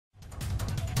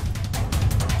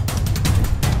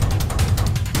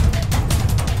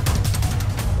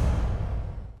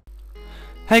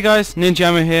Hey guys,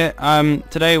 NinJamo here.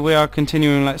 Today we are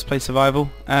continuing Let's Play Survival,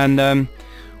 and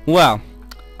well,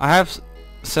 I have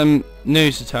some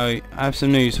news to tell you. I have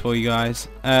some news for you guys.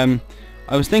 I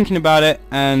was thinking about it,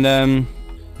 and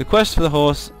the quest for the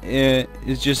horse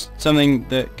is just something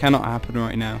that cannot happen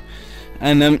right now.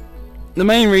 And the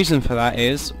main reason for that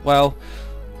is, well,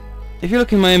 if you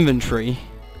look in my inventory,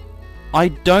 I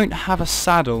don't have a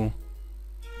saddle.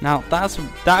 Now that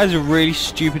is a really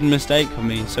stupid mistake for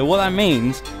me. So what that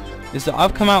means is that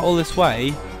I've come out all this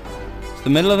way, it's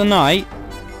the middle of the night,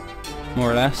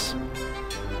 more or less,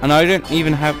 and I don't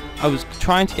even have, I was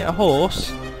trying to get a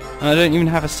horse, and I don't even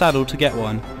have a saddle to get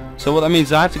one. So what that means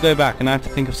is I have to go back and I have to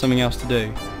think of something else to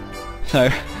do.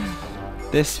 So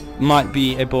this might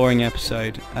be a boring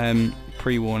episode,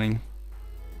 pre-warning.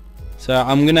 So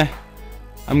I'm gonna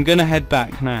head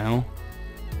back now.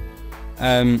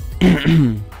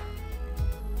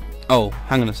 Oh,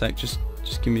 hang on a sec, just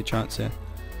give me a chance here.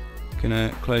 Gonna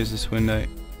close this window,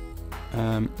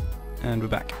 and we're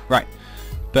back. Right,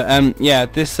 but yeah,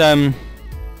 this might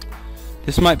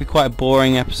be quite a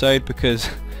boring episode because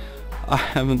I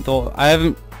haven't thought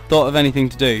of anything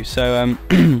to do. So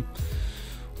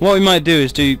what we might do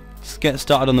is get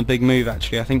started on the big move.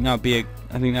 Actually, I think that'd be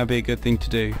a good thing to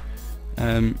do.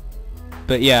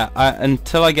 But yeah,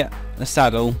 until I get a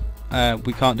saddle,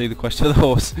 we can't do the quest for the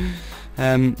horse.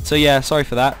 So yeah, sorry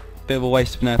for that. Bit of a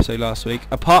waste of an episode last week.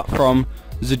 Apart from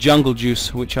the jungle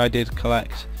juice, which I did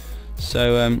collect.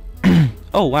 So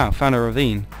oh wow, found a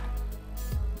ravine.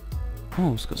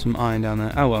 Oh, it's got some iron down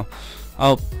there. Oh well,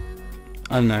 I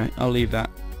don't know. I'll leave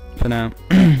that for now.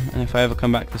 And if I ever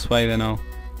come back this way, then I'll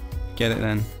get it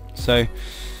then. So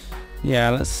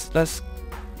yeah, let's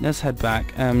head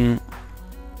back. That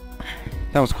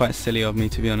was quite silly of me,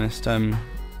 to be honest.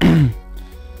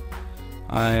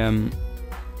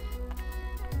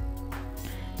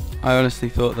 I honestly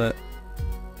thought that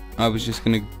I was just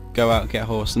gonna go out and get a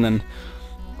horse, and then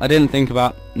I didn't think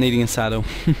about needing a saddle.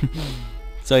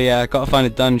 So yeah, I gotta find a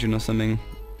dungeon or something.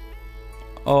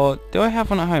 Or do I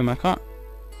have one at home? I can't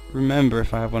remember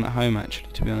if I have one at home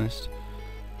actually, to be honest.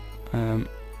 I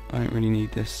don't really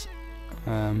need this.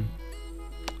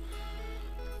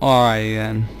 Alright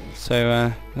then.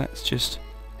 So let's just.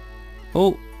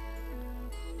 Oh.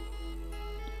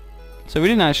 So I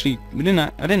didn't actually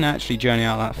journey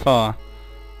out that far.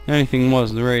 The only thing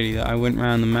was really that I went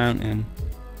round the mountain,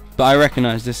 but I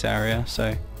recognised this area.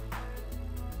 So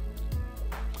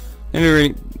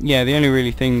the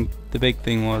big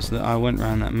thing was that I went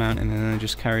round that mountain and then I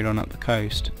just carried on up the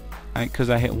coast, because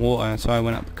I hit water, so I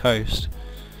went up the coast.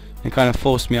 It kind of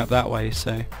forced me up that way.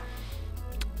 So,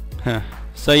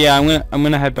 so yeah, I'm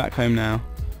gonna head back home now,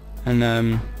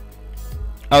 and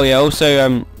oh yeah,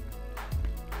 also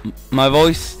my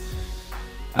voice,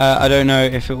 I don't know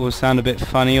if it will sound a bit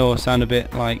funny or sound a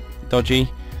bit like dodgy,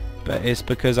 but it's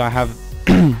because I have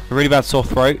a really bad sore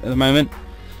throat at the moment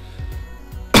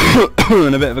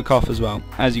and a bit of a cough as well,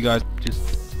 as you guys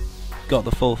just got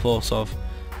the full force of.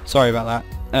 Sorry about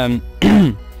that.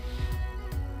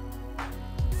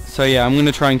 So yeah, I'm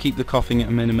gonna try and keep the coughing at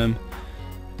a minimum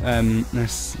in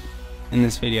this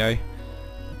video,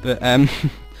 but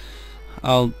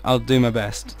I'll do my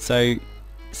best.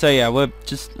 So yeah, we're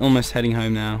just almost heading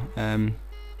home now.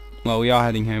 Well, we are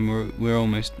heading home. We're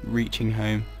almost reaching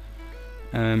home,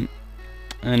 and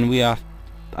we are.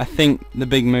 I think the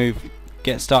big move,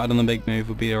 get started on the big move,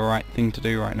 would be the right thing to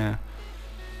do right now.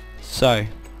 So,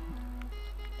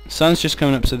 sun's just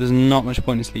coming up, so there's not much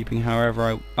point in sleeping.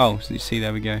 However, so you see,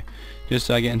 there we go. Just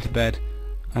so I get into bed,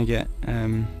 I get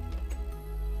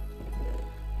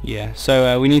yeah.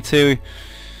 So we need to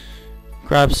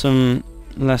grab some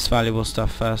less valuable stuff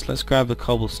first. Let's grab the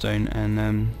cobblestone,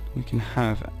 and we can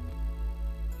have,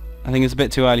 I think it's a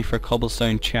bit too early for a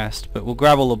cobblestone chest, but we'll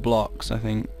grab all the blocks, I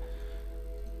think.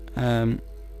 I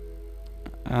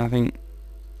think,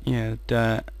 yeah,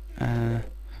 dirt.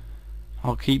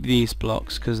 I'll keep these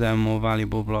blocks because they're more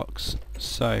valuable blocks.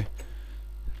 So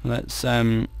let's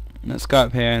go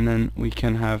up here, and then we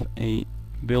can have a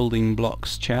building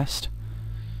blocks chest.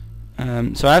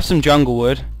 So I have some jungle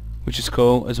wood, which is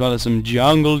cool, as well as some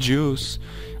jungle juice.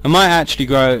 I might actually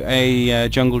grow a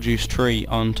jungle juice tree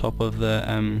on top of the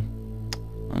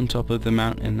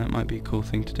mountain. That might be a cool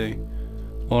thing to do,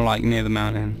 or like near the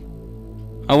mountain.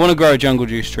 I want to grow a jungle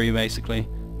juice tree, basically.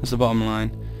 That's the bottom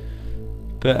line.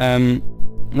 But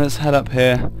let's head up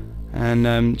here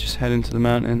and just head into the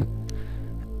mountain,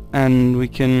 and we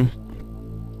can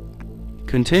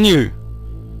continue.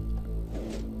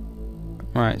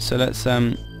 Right, so let's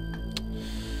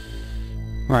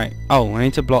right, I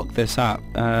need to block this up.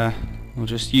 We'll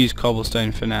just use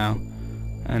cobblestone for now,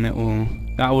 and it will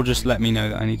That will just let me know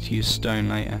that I need to use stone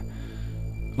later.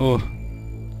 Oh,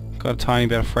 got a tiny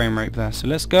bit of frame rate there. So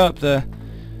let's go up the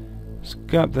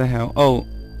hill.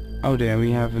 Oh dear,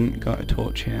 we haven't got a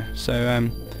torch here. So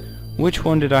which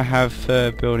one did I have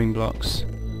for building blocks?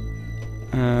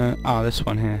 This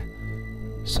one here.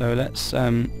 So let's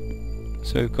so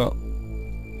we've got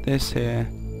this here,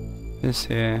 this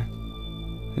here,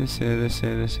 this here, this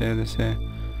here, this here, this here.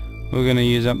 We're going to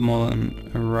use up more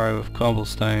than a row of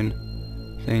cobblestone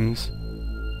things.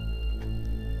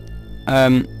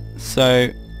 So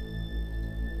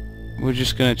we're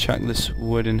just going to chuck this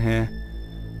wood in here.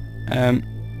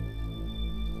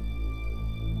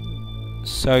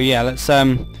 So yeah, let's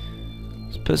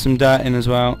put some dirt in as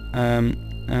well, and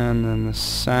then the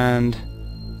sand,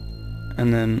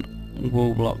 and then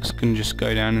wall blocks can just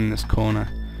go down in this corner.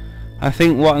 I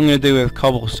think what I'm going to do with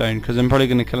cobblestone, because I'm probably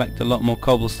going to collect a lot more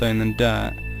cobblestone than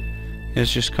dirt,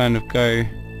 is just kind of go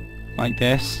like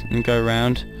this and go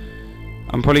around.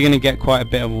 I'm probably going to get quite a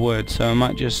bit of wood, so I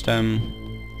might just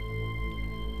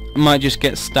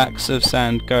get stacks of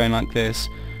sand going like this,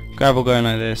 gravel going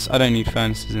like this. I don't need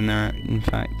furnaces in there, in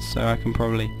fact, so I can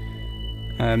probably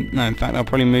no, in fact I'll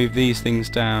probably move these things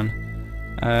down,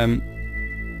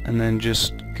 and then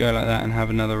just go like that and have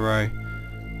another row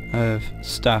of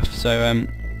stuff. So I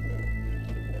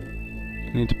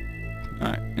need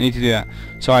to do that.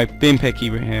 Sorry, being picky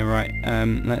here, right?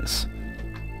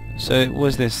 So it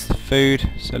was this food,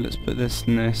 so let's put this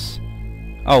in this.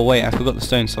 Oh wait, I forgot the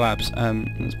stone slabs.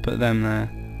 Let's put them there.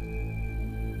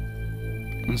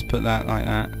 Let's put that like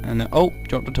that, and oh,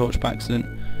 dropped a torch by accident.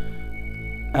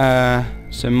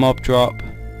 So mob drop.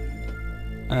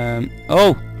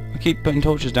 Oh, I keep putting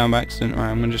torches down by accident. Right,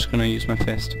 I'm just gonna use my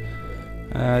fist.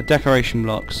 Decoration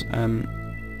blocks.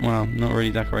 Well, not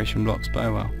really decoration blocks, but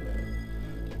oh well.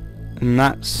 And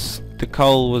that's the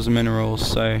coal was minerals,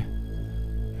 so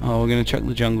we're gonna chuck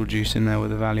the jungle juice in there with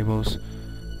the valuables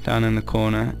down in the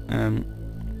corner.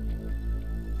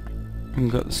 We've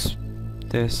got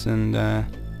this and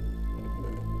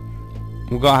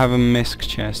we've got to have a misc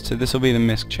chest, so this will be the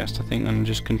misc chest, I think, and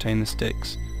just contain the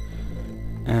sticks.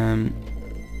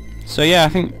 So yeah, I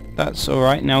think that's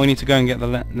alright. Now we need to go and get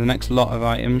the next lot of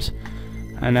items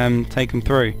and take them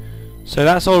through. So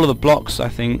that's all of the blocks, I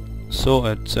think,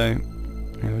 sorted. So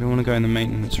yeah, we don't want to go in the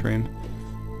maintenance room,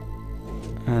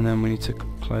 and then we need to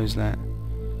close that.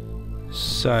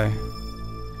 So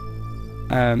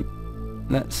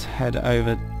let's head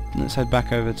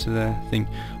back over to the thing.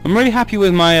 I'm really happy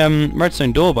with my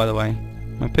redstone door, by the way,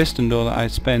 my piston door that I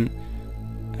spent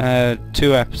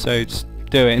 2 episodes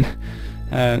doing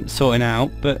sorting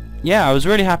out. But yeah, I was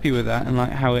really happy with that and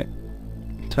like how it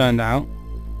turned out.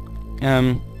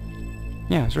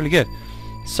 Yeah, it's really good.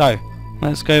 So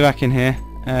let's go back in here.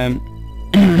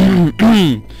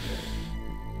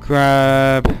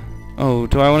 Grab. Oh,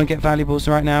 do I want to get valuables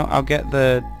right now? I'll get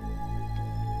the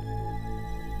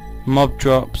mob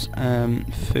drops,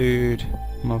 food,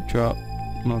 mob drop,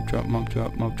 mob drop, mob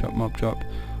drop, mob drop, mob drop.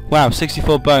 Wow,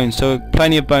 64 bones, so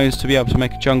plenty of bones to be able to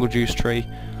make a jungle juice tree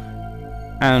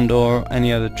and or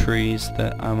any other trees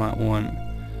that I might want.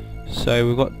 So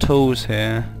we've got tools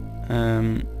here.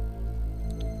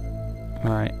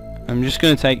 Right, I'm just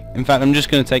going to take, in fact I'm just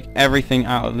going to take everything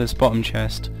out of this bottom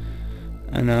chest,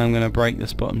 and then I'm going to break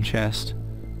this bottom chest.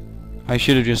 I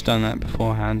should have just done that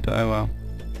beforehand, but oh well.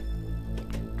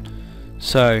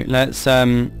 So let's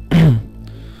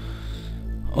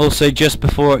also, just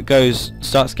before it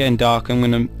starts getting dark, I'm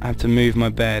gonna have to move my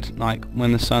bed. Like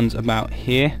when the sun's about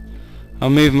here, I'll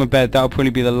move my bed. That'll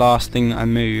probably be the last thing that I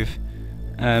move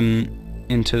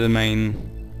into the main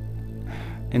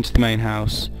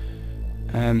house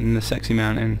in the sexy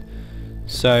mountain.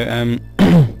 So I'm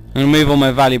gonna move all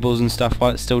my valuables and stuff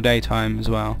while it's still daytime as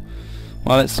well.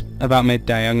 While it's about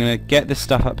midday, I'm gonna get this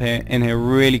stuff up here in here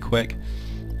really quick,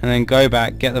 and then go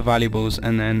back, get the valuables,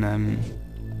 and then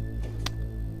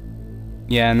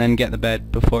yeah, and then get the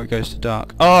bed before it goes to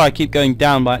dark. Oh, I keep going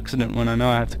down by accident when I know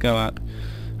I have to go up.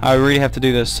 I really have to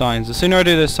do those signs. The sooner I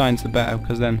do those signs, the better,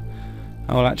 because then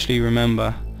I will actually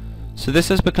remember. So this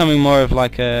is becoming more of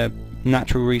like a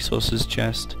natural resources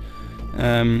chest.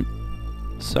 So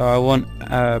I want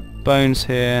bones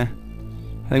here.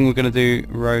 I think we're gonna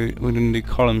do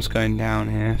columns going down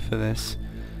here for this.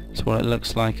 That's what it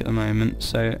looks like at the moment.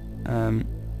 So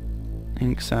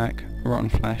ink sac, rotten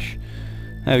flesh.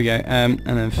 There we go. And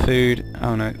then food.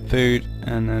 Oh no, food,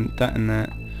 and then that and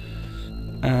that.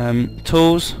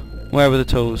 Tools. Where were the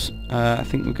tools? I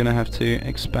think we're gonna have to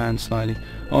expand slightly.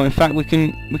 Oh, in fact, we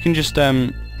can just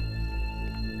in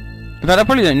fact, I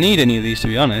probably don't need any of these, to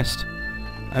be honest.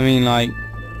 I mean, like,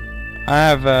 I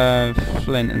have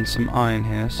flint and some iron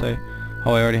here, so I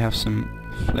already have some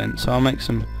flint, so I'll make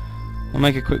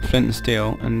a quick flint and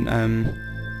steel and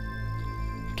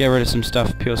get rid of some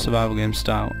stuff pure survival game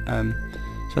style.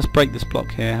 So let's break this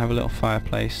block here, have a little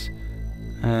fireplace.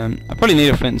 I probably need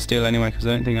a flint and steel anyway because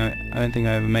I don't think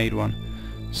I ever made one.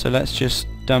 So let's just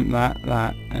dump that,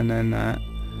 and then that,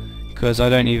 because I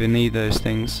don't even need those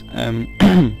things.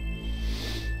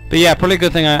 But yeah, probably a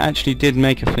good thing I actually did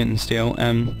make a flint and steel.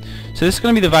 So this is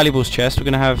going to be the valuables chest. We're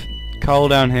going to have coal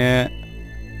down here,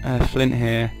 flint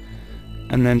here,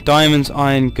 and then diamonds,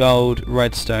 iron, gold,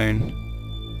 redstone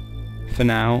for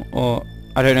now. Or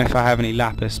I don't know if I have any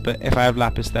lapis, but if I have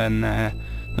lapis then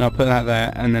I'll put that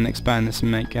there and then expand this and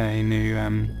make a new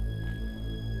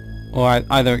or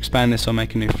either expand this or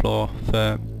make a new floor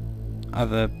for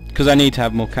other, because I need to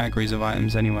have more categories of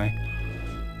items anyway.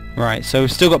 Right, so we've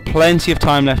still got plenty of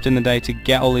time left in the day to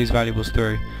get all these valuables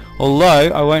through, although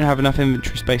I won't have enough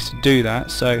inventory space to do that,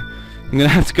 so I'm gonna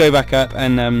have to go back up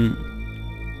and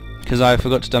because I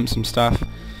forgot to dump some stuff.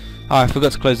 Oh, I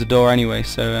forgot to close the door anyway,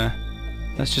 so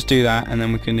let's just do that and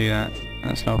then we can do that.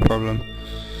 That's no problem.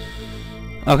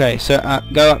 Okay, so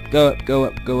go up, go up, go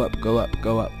up, go up, go up,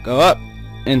 go up, go up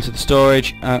into the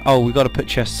storage. Oh, we've got to put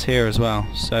chests here as well,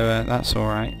 so that's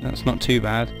alright, that's not too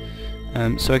bad.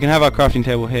 So we can have our crafting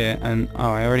table here, and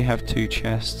oh, I already have 2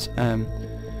 chests. Oh,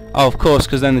 of course,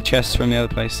 because then the chests from the other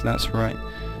place, that's right.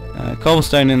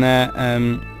 Cobblestone in there, I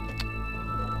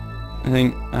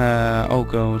think, oh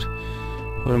gold,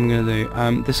 what am I going to do?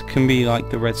 This can be like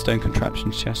the redstone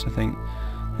contraptions chest, I think.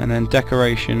 And then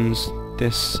decorations,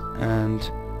 this and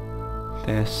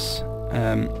this.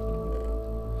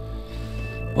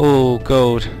 Oh,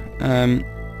 gold.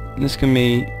 This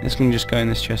can just go in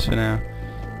this chest for now.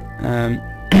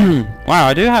 Wow,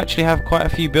 I do actually have quite a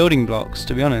few building blocks,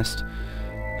 to be honest.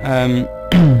 I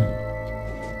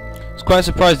was quite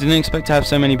surprised, I didn't expect to have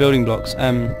so many building blocks.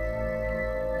 But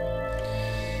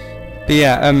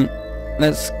yeah,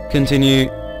 let's continue.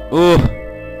 Oh,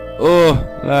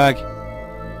 lag.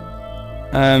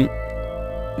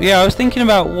 Yeah, I was thinking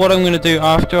about what I'm going to do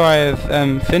after I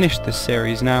have finished this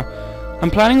series. Now, I'm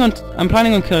planning on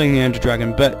killing the Ender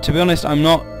Dragon, but to be honest, I'm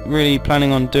not really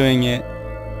planning on doing it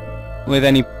with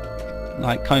any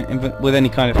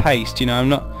kind of haste. You know,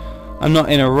 I'm not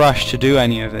in a rush to do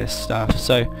any of this stuff.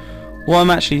 So, what I'm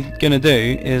actually going to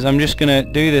do is I'm just going to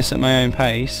do this at my own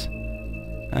pace,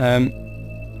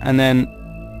 and then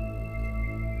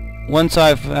once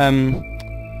I've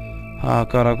oh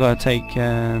god, I've got to take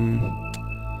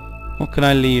what can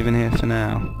I leave in here for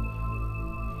now?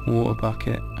 Water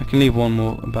bucket. I can leave one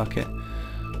water bucket.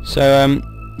 So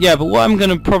yeah, but what I'm going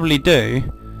to probably do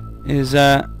is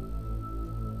oh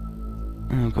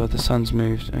god, the sun's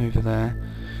moved over there.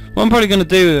 What I'm probably going to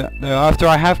do though, after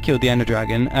I have killed the Ender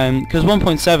Dragon, because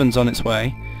 1.7's on its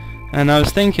way, and I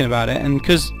was thinking about it, and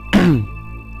because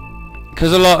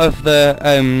a lot of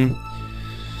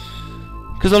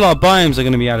biomes are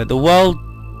going to be added, the world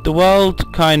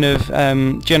kind of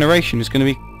generation is going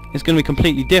to be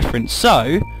completely different.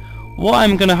 So what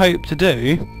I'm going to hope to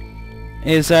do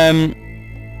is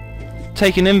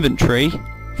take an inventory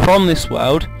from this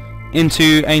world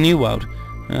into a new world,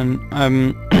 and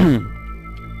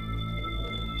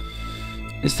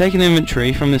it's taking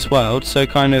inventory from this world, so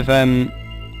kind of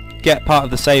get part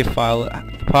of the save file,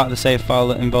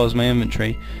 that involves my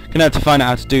inventory. Gonna have to find out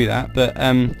how to do that, but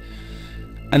and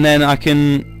then I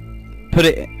can put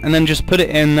it, and then just put it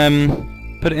in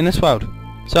this world.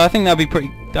 So I think that'd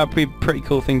be a pretty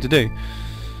cool thing to do.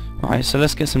 Right, so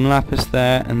let's get some lapis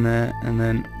there and there, and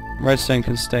then redstone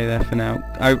can stay there for now.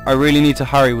 I really need to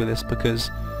hurry with this because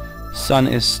sun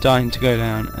is starting to go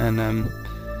down, and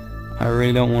I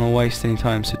really don't want to waste any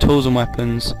time. So tools and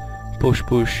weapons, bush,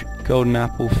 golden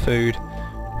apple, food,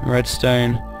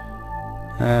 redstone.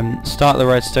 Start the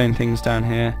redstone things down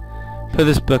here. Put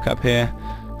this book up here.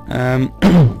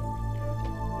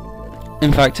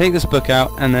 In fact, take this book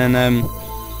out and then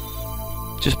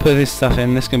just put this stuff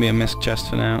in. This can be a mist chest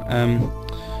for now.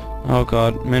 Oh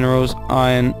god, minerals,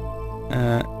 iron.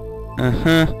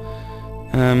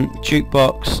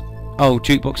 Jukebox. Oh,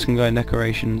 jukebox can go in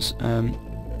decorations.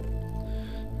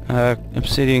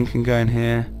 Obsidian can go in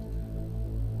here.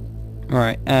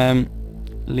 Right,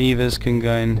 levers can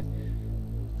go in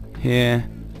here.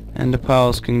 Ender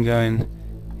pearls can go in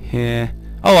here.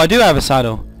 Oh, I do have a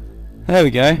saddle. There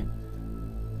we go.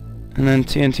 And then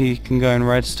TNT can go in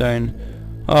redstone.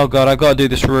 Oh god, I've got to do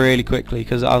this really quickly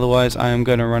because otherwise I am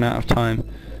going to run out of time.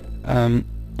 And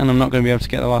I'm not going to be able to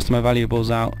get the last of my valuables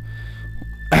out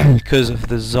because of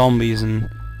the zombies and...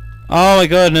 Oh my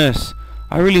goodness!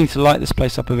 I really need to light this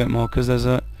place up a bit more because there's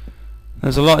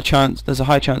there's a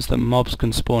high chance that mobs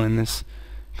can spawn in this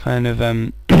kind of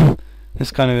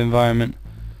this kind of environment,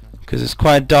 because it's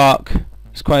quite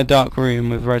a dark room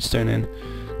with redstone in.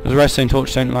 Because redstone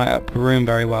torches don't light up a room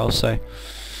very well. So,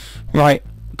 right,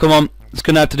 come on, it's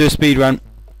gonna have to do a speed run.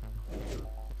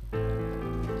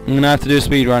 I'm gonna have to do a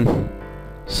speed run.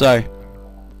 So,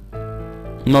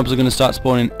 mobs are gonna start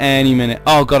spawning any minute.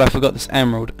 Oh god, I forgot this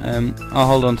emerald. I'll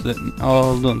hold on to it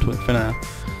for now.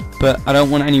 But I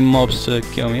don't want any mobs to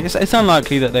kill me. It's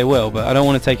unlikely that they will, but I don't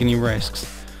want to take any risks,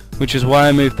 which is why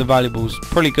I moved the valuables.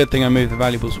 Probably a good thing I moved the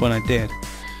valuables when I did,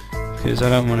 because I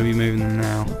don't want to be moving them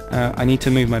now. I need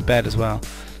to move my bed as well.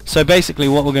 So basically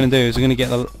what we're going to do is we're going to get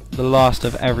the last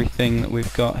of everything that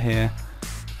we've got here.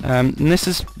 And this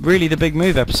is really the big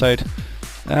move episode.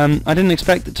 I didn't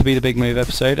expect it to be the big move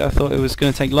episode. I thought it was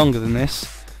going to take longer than this.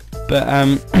 But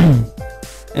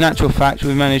in actual fact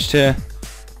we've managed to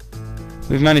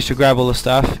grab all the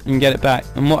stuff and get it back.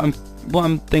 And what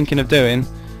I'm thinking of doing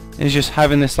is just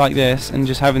having this like this, and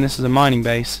just having this as a mining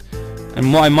base.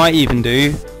 And what I might even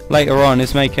do later on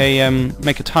is make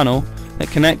a tunnel that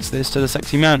connects this to the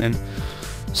sexy mountain.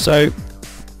 So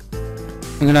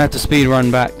I'm gonna have to speed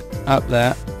run back up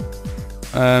there.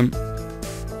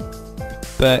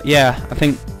 But yeah, I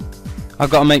think I've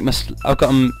got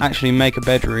to actually make a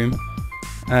bedroom.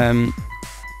 I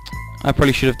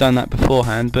probably should have done that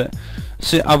beforehand, but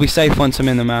so I'll be safe once I'm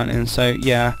in the mountain. So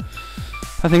yeah,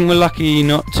 I think we're lucky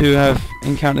not to have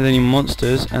encountered any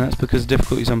monsters, and that's because the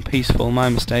difficulty's on peaceful, my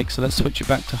mistake. So let's switch it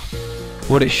back to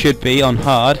what it should be, on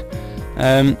hard.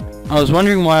 I was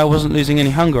wondering why I wasn't losing any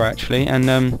hunger actually, and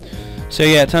so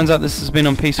yeah, it turns out this has been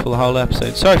on peaceful the whole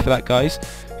episode. Sorry for that, guys,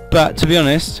 but to be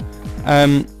honest,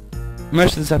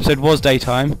 most of this episode was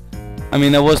daytime. I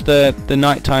mean, there was the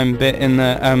nighttime bit in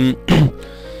the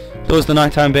there was the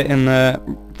nighttime bit in the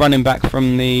running back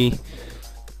from the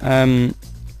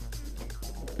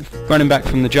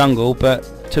jungle,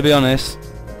 but to be honest,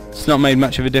 it's not made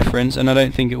much of a difference, and I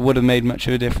don't think it would have made much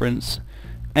of a difference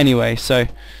anyway. So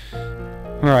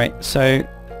right, so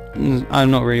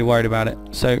I'm not really worried about it.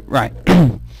 So right,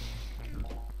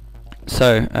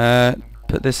 so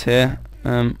put this here,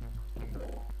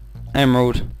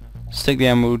 emerald, stick the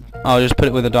emerald. I'll just put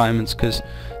it with the diamonds because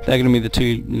they're going to be the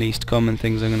two least common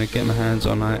things I'm going to get my hands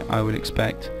on, I would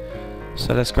expect.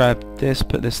 So let's grab this,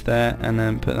 put this there, and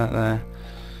then put that there.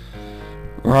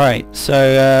 Right,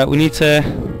 so we need to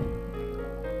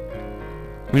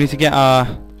get our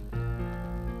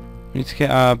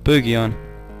boogie on,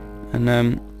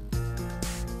 and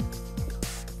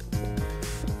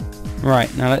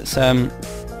right, now let's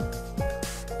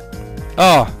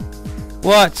oh,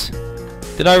 what?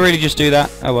 Did I really just do that?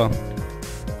 Oh well.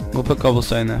 We'll put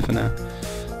cobblestone there for now,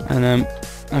 and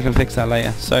I can fix that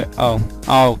later. So oh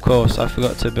of course I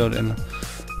forgot to build it in.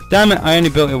 Damn it! I only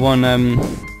built it one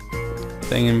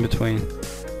thing in between.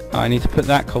 Oh, I need to put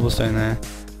that cobblestone there,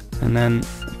 and then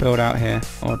build out here,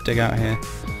 or dig out here.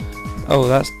 Oh,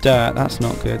 that's dirt. That's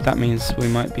not good. That means we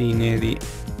might be near the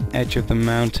edge of the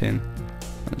mountain.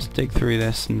 Let's dig through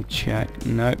this and check.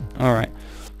 Nope. All right.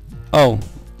 Oh,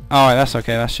 alright. That's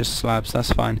okay. That's just slabs.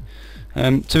 That's fine.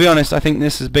 To be honest, I think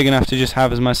this is big enough to just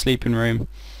have as my sleeping room.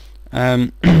 Or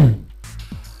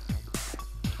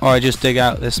I just dig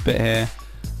out this bit here.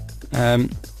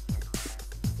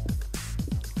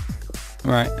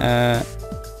 Right.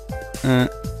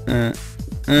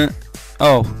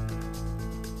 Oh.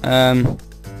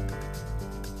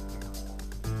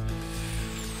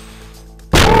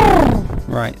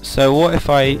 Right. So what if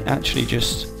I actually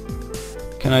just?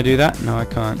 Can I do that? No, I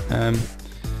can't.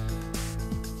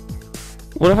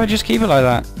 What if I just keep it like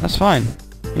that? That's fine.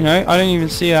 You know, I don't even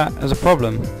see that as a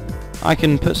problem. I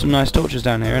can put some nice torches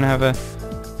down here and have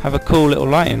a cool little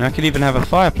lighting. I could even have a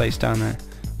fireplace down there.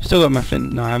 Still got my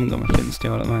flint. No, I haven't got my flint and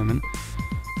steel at the moment.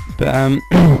 But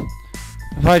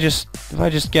if I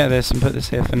just get this and put this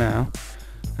here for now,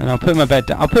 and I'll put my bed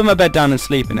down. I'll put my bed down and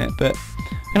sleep in it. But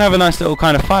I'm gonna have a nice little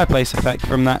kind of fireplace effect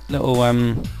from that little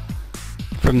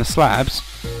from the slabs.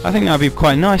 I think that'd be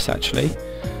quite nice actually.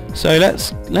 So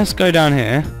let's go down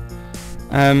here.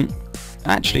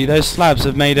 Actually, those slabs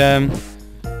have made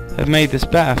this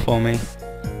better for me.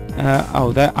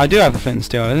 Oh, I do have a flint and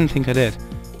steel. I didn't think I did.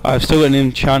 I've still got an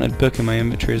enchanted book in my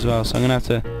inventory as well, so I'm gonna have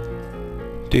to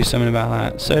do something about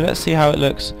that. So let's see how it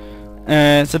looks.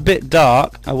 It's a bit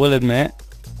dark, I will admit,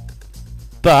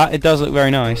 but it does look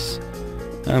very nice.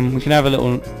 We can have a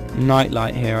little night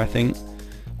light here, I think.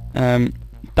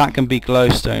 That can be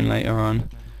glowstone later on.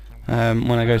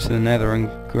 When I go to the nether and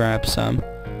grab some.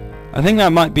 I think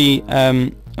that might be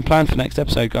a plan for next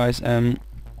episode, guys. I'm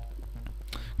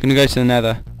gonna go to the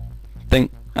nether.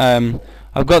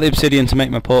 I've got the obsidian to make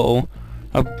my portal,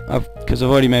 because I've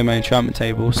already made my enchantment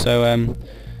table. So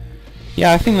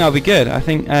yeah, I think that'll be good. I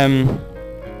think I'm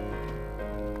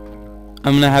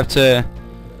gonna have to.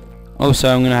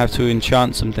 Also, I'm gonna have to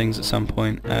enchant some things at some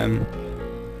point.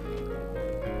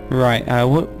 Right.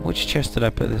 Which chest did I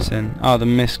put this in? Oh, the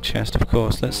mist chest, of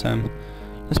course. Let's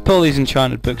pull these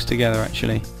enchanted books together,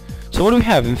 actually. So what do we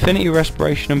have? Infinity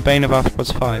Respiration and Bane of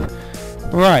Arthropods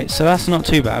 5. Right, so that's not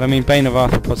too bad. I mean, Bane of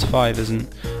Arthropods 5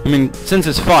 isn't... I mean, since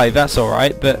it's 5, that's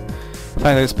alright, but the fact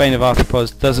that it's Bane of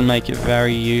Arthropods doesn't make it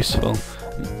very useful.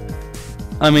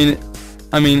 I mean,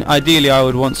 ideally I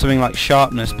would want something like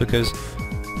Sharpness, because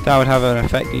that would have an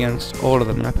effect against all of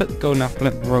them. And I put the golden apple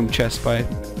in the wrong chest by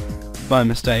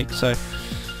mistake, so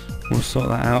we'll sort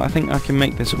that out. I think I can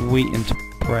make this wheat into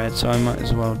bread, so I might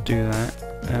as well do that.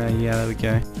 Yeah, there we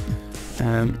go.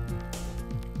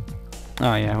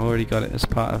 Oh yeah, I already got it as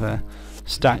part of a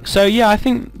stack. So yeah, I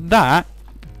think that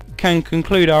can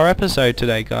conclude our episode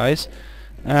today, guys.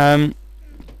 We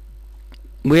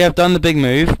have done the big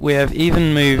move. We have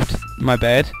even moved my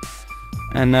bed,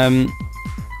 and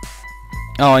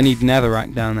oh, I need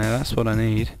netherrack down there. That's what I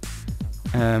need.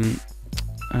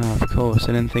 Oh, of course, I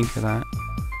didn't think of that.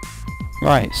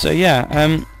 Right, so yeah,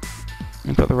 I've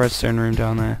got the redstone room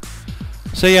down there.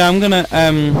 So yeah, I'm gonna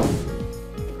end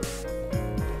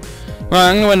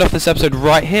off this episode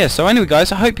right here. So anyway,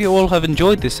 guys, I hope you all have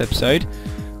enjoyed this episode,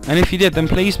 and if you did, then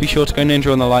please be sure to go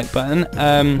ninja on the like button.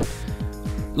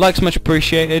 Like's much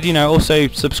appreciated. You know, also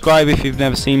subscribe if you've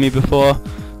never seen me before.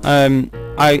 I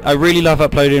really love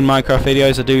uploading Minecraft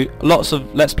videos. I do lots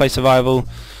of Let's Play Survival.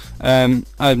 I've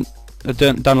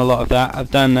done a lot of that. I've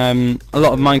done a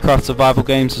lot of Minecraft survival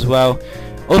games as well.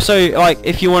 Also, like,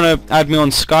 if you want to add me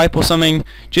on Skype or something,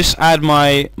 just add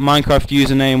my Minecraft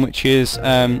username, which is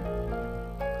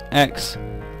X,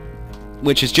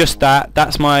 which is just that.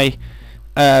 That's my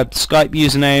Skype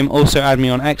username. Also add me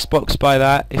on Xbox by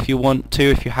that if you want to,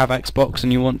 if you have Xbox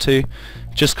and you want to.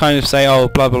 Just kind of say, oh,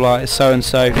 blah blah blah, it's so and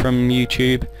so from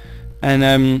YouTube.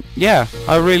 And yeah,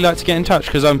 I really like to get in touch,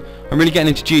 because I'm really getting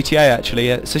into GTA actually.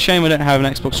 It's a shame I don't have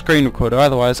an Xbox screen recorder,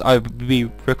 otherwise I would be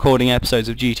recording episodes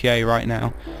of GTA right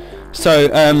now. So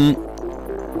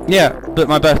yeah, but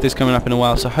my birthday's coming up in a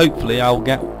while, so hopefully I'll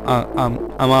get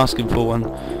I'm asking for one,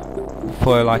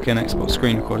 for like an Xbox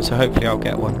screen recorder, so hopefully I'll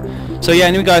get one. So yeah,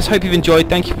 anyway guys, hope you've enjoyed.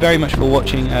 Thank you very much for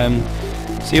watching.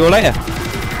 See you all later.